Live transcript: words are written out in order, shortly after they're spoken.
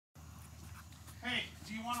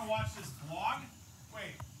do you want to watch this vlog? Wait,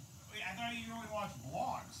 I thought you only watch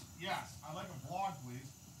vlogs. Yes, I like a vlog, please.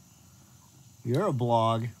 You're a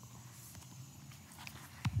blog.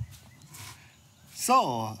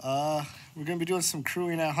 So, we're going to be doing some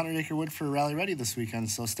crewing at 100 Acre Wood for Rally Ready this weekend,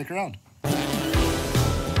 so stick around.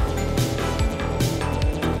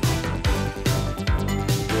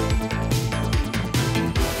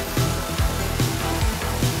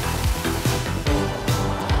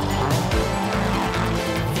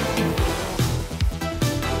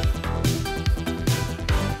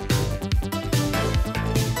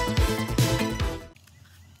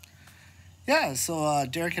 Yeah, so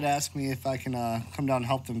Derek had asked me if I can come down and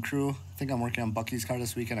help them crew. I think I'm working on Bucky's car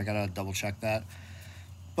this weekend. I gotta double check that.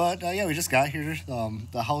 But yeah, we just got here.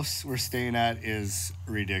 The house we're staying at is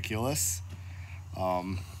ridiculous.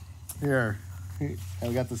 Here,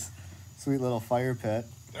 we got this sweet little fire pit.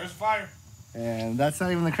 There's fire. And that's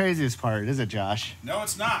not even the craziest part, is it, Josh? No,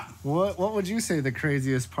 it's not. What would you say the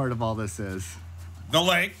craziest part of all this is? The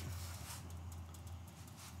lake.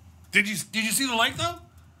 Did you see the lake though?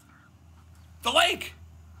 The lake.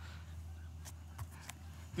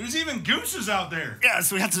 There's even gooses out there. Yeah,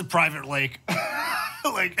 so we got this private lake.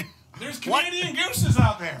 Like, there's Canadian gooses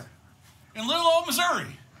out there in little old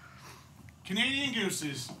Missouri. Canadian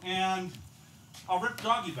gooses and a ripped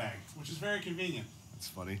doggy bag, which is very convenient. That's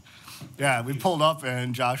funny. Yeah, we pulled up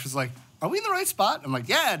and Josh was like, "Are we in the right spot?" I'm like,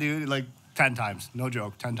 "Yeah, dude." Like 10 times, no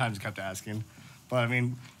joke. 10 times he kept asking. But I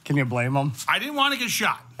mean, can you blame him? I didn't want to get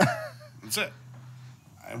shot. That's it.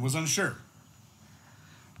 I was unsure.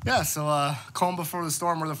 Yeah, so calm before the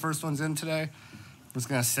storm. We're the first ones in today. I'm just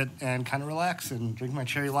gonna sit and kind of relax and drink my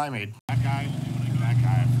cherry limeade. That guy, I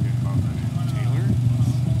forget about the name. Taylor?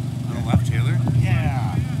 On the left, Taylor?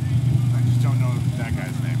 Yeah. I just don't know that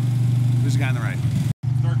guy's name. Who's the guy on the right?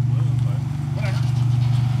 Dark blue, but whatever.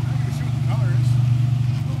 I can shoot the colors.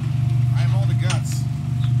 I have all the guts.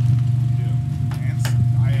 You do. And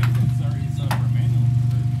it's already set up for a manual.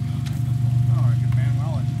 Oh, I can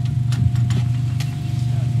manual it.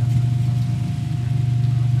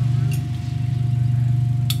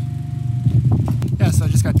 Yeah, so I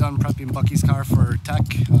just got done prepping Bucky's car for tech.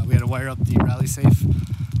 We had to wire up the rally safe,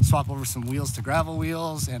 swap over some wheels to gravel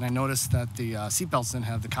wheels, and I noticed that the seatbelts didn't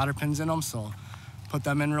have the cotter pins in them, so put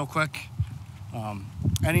them in real quick.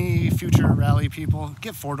 Any future rally people,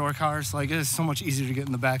 get four-door cars. Like, it is so much easier to get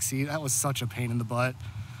in the back seat. That was such a pain in the butt.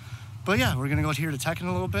 But yeah, we're gonna go here to tech in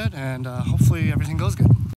a little bit, and hopefully everything goes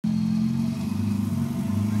good.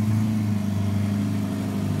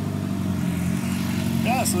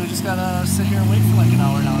 Yeah, so we just gotta sit here and wait for like an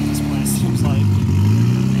hour now at this point, it seems like.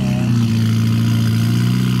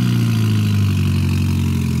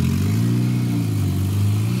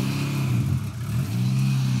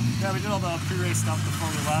 Yeah, we did all the pre-race stuff before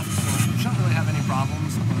we left, so we shouldn't really have any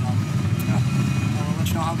problems, but yeah, I'll let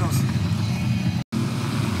you know how it goes.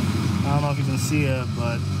 I don't know if you can see it,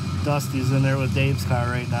 but Dusty's in there with Dave's car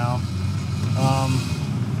right now.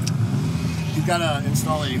 You've got to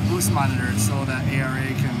install a boost monitor so that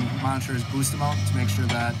ARA can monitor his boost amount to make sure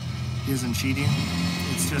that he isn't cheating.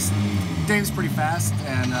 It's just, Dave's pretty fast,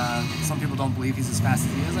 and some people don't believe he's as fast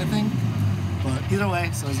as he is, I think. But either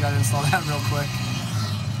way, so he's got to install that real quick.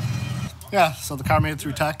 Yeah, so the car made it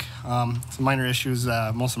through tech. Some minor issues,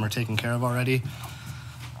 most of them are taken care of already.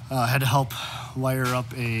 Had to help wire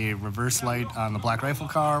up a reverse light on the Black Rifle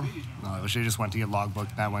car, which they just went to get logbook.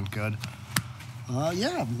 That went good.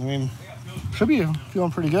 Yeah, I mean, should be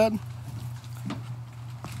feeling pretty good.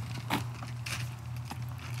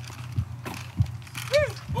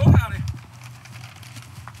 Oh, howdy.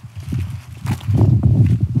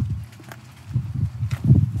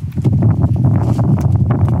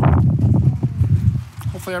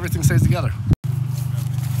 Hopefully everything stays together.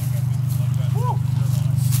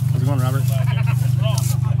 How's it going, Robert?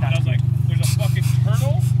 I was like, there's a fucking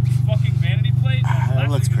turtle, fucking vanity plate. That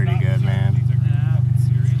looks pretty good, man.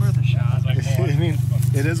 It's worth a shot. I mean,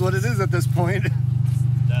 it is what it is at this point.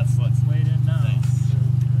 That's what's laid in now.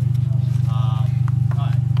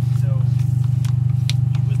 Alright, so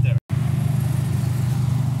you was there.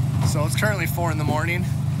 So it's currently 4 in the morning.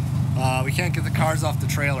 We can't get the cars off the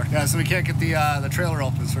trailer. Yeah, so we can't get the trailer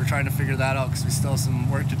open, so we're trying to figure that out because we still have some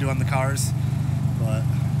work to do on the cars. But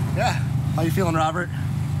yeah, how you feeling, Robert?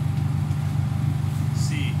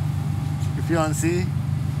 C. You feeling C?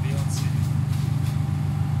 Feeling C.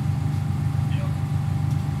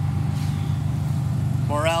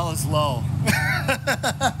 Morale is low.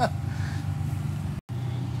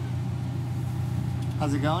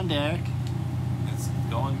 How's it going, Derek? It's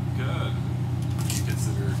going good. You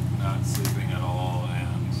consider not sleeping at all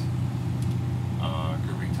and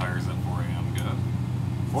gripping tires at 4 a.m. good.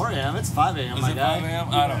 4 a.m. It's 5 a.m. Is my it guy. 5 a.m.?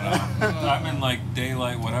 I don't know. I'm in like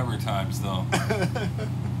daylight whatever times though.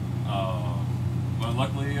 But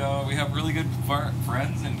luckily we have really good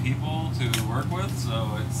friends and people to work with,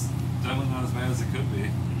 so it's definitely not as bad as it could be.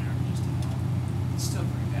 It's still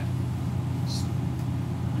pretty bad.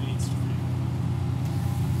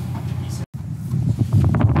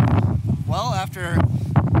 Well, after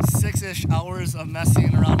 6-ish hours of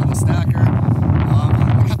messing around in the stacker,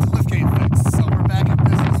 we got the liftgate fixed, so we're back in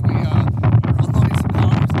business. We're unloading some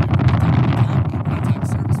cars, we're gonna take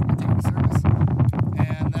service,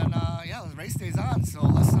 and then yeah, the race day's on, so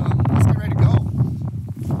let's get ready to go.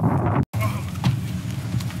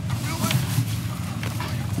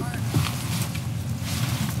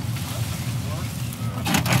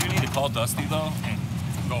 I do need to call Dusty though and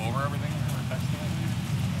go over everything.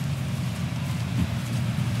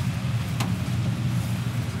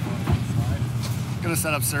 Gonna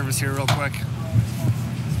set up service here real quick.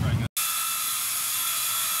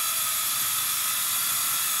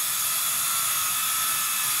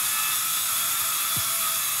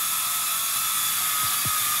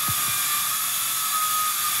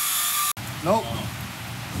 Nope.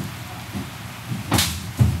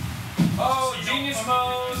 Oh, genius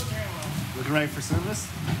mode! Looking ready for service?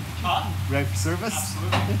 Huh? Ready for service?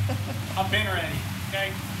 Absolutely. I've been ready,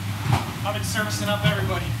 okay? I've been servicing up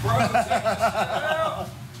everybody.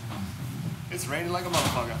 It's raining like a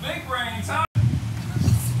motherfucker. Big brains, huh?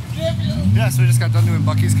 Yeah, so we just got done doing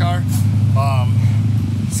Bucky's car.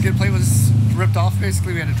 Skid plate was ripped off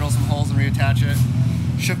basically. We had to drill some holes and reattach it.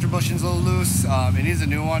 Shifter bushing's a little loose. It needs a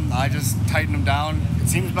new one. I just tightened him down. It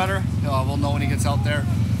seems better. We'll know when he gets out there.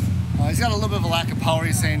 He's got a little bit of a lack of power,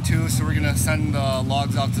 he's saying too, so we're gonna send the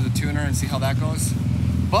logs out to the tuner and see how that goes.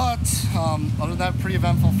 But other than that, pretty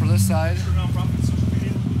eventful for this side.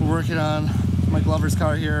 We're working on my Glover's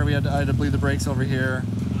car here. I had to bleed the brakes over here.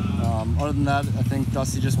 Other than that, I think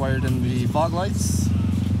Dusty just wired in the fog lights.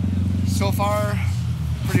 So far,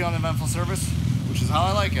 pretty uneventful service, which is how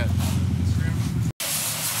I like it.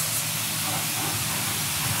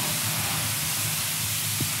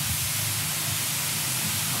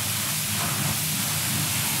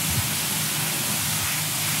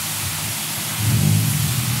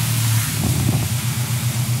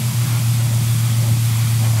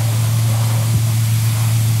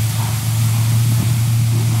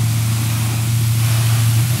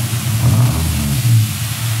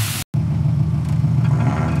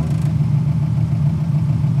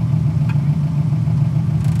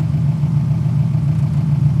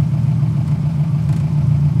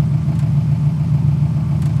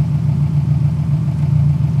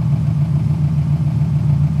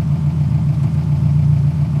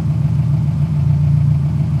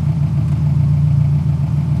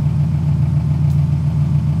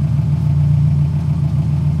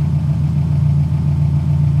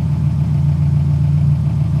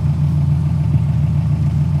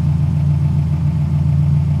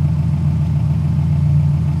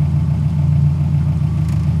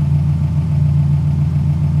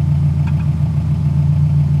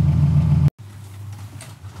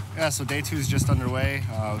 Yeah, so day 2 is just underway.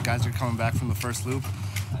 Guys are coming back from the first loop.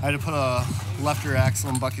 I had to put a left rear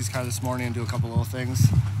axle in Bucky's car this morning and do a couple little things.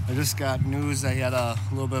 I just got news that he had a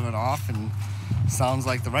little bit of an off, and sounds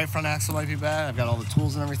like the right front axle might be bad. I've got all the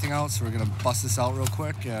tools and everything out, so we're gonna bust this out real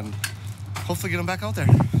quick and hopefully get him back out there.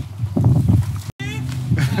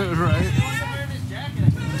 Right?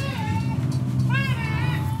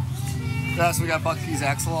 Yeah, so we got Bucky's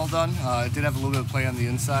axle all done. It did have a little bit of play on the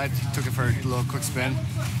inside. Took it for a little quick spin.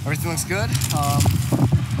 Everything looks good.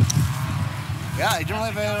 Yeah, I didn't really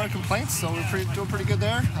have any other complaints, so we're doing pretty good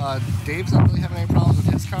there. Dave's not really having any problems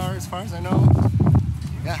with his car, as far as I know.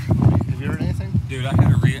 Yeah, have you heard anything? Dude, I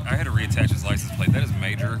had to reattach his license plate. That is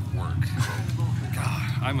major work. God,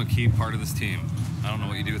 I'm a key part of this team. I don't know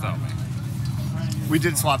what you do without me. We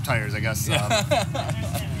did swap tires, I guess.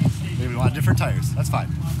 Maybe we want different tires. That's fine.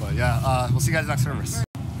 But yeah, we'll see you guys next service.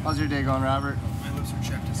 How's your day going, Robert? My lips are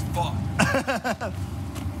checked as fuck.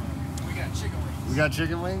 We got chicken wings. We got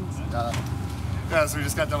chicken wings? Yeah, so we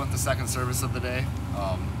just got done with the second service of the day.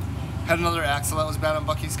 Had another axle that was bad on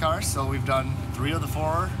Bucky's car, so we've done 3 of the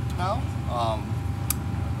 4 now.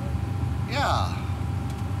 Yeah,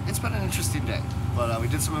 it's been an interesting day. But we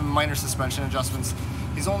did some minor suspension adjustments.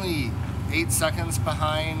 He's only 8 seconds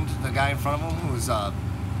behind the guy in front of him, who's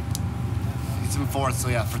he's in 4th, so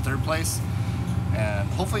yeah, for 3rd place. And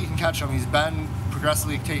hopefully you can catch him. He's been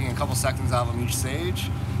progressively taking a couple seconds out of him each stage.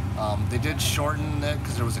 They did shorten it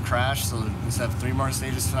because there was a crash, so instead of 3 more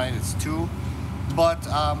stages tonight, it's 2. But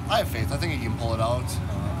I have faith. I think he can pull it out.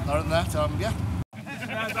 Other than that, yeah.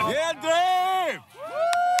 Yeah, Dave!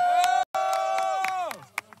 Woo!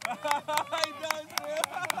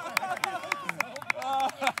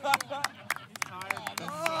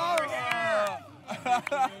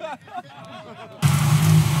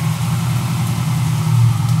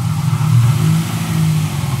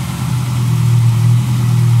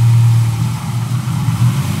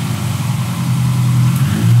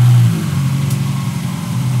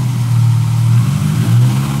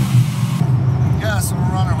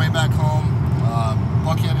 back home.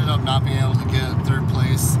 Bucky ended up not being able to get third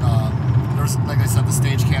place. There was, like I said, the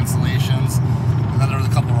stage cancellations, and then there was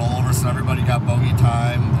a couple rollovers, so everybody got bogey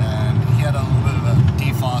time, and he had a little bit of a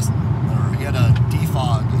defog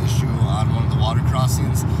issue on one of the water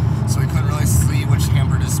crossings, so he couldn't really see, which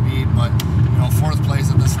hampered his speed. But you know, 4th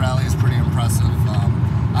place at this rally is pretty impressive.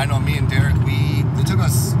 I know me and Derek, it took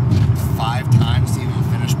us 5 times to even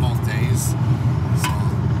finish both days. So,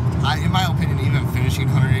 in my opinion, even finishing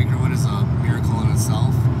 100 Acre Wood is a miracle in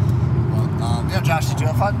itself. But, yeah, Josh, did you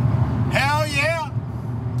have fun? Hell yeah!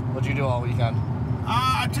 What'd you do all weekend?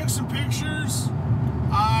 I took some pictures.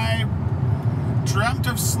 I dreamt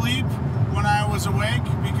of sleep when I was awake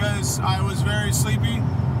because I was very sleepy,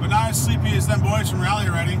 but not as sleepy as them boys from Rally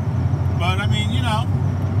Ready. But I mean, you know,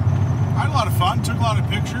 I had a lot of fun, took a lot of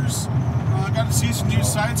pictures, got to see some new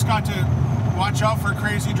sights, got to watch out for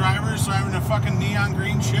crazy drivers driving a fucking neon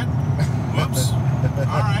green shit. Whoops.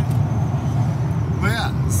 Alright. But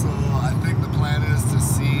yeah, so I think the plan is to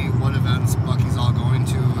see what events Bucky's all going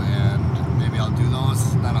to, and maybe I'll do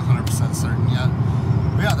those. Not 100% certain yet.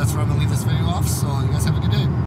 But yeah, that's where I'm going to leave this video off, so you guys have a good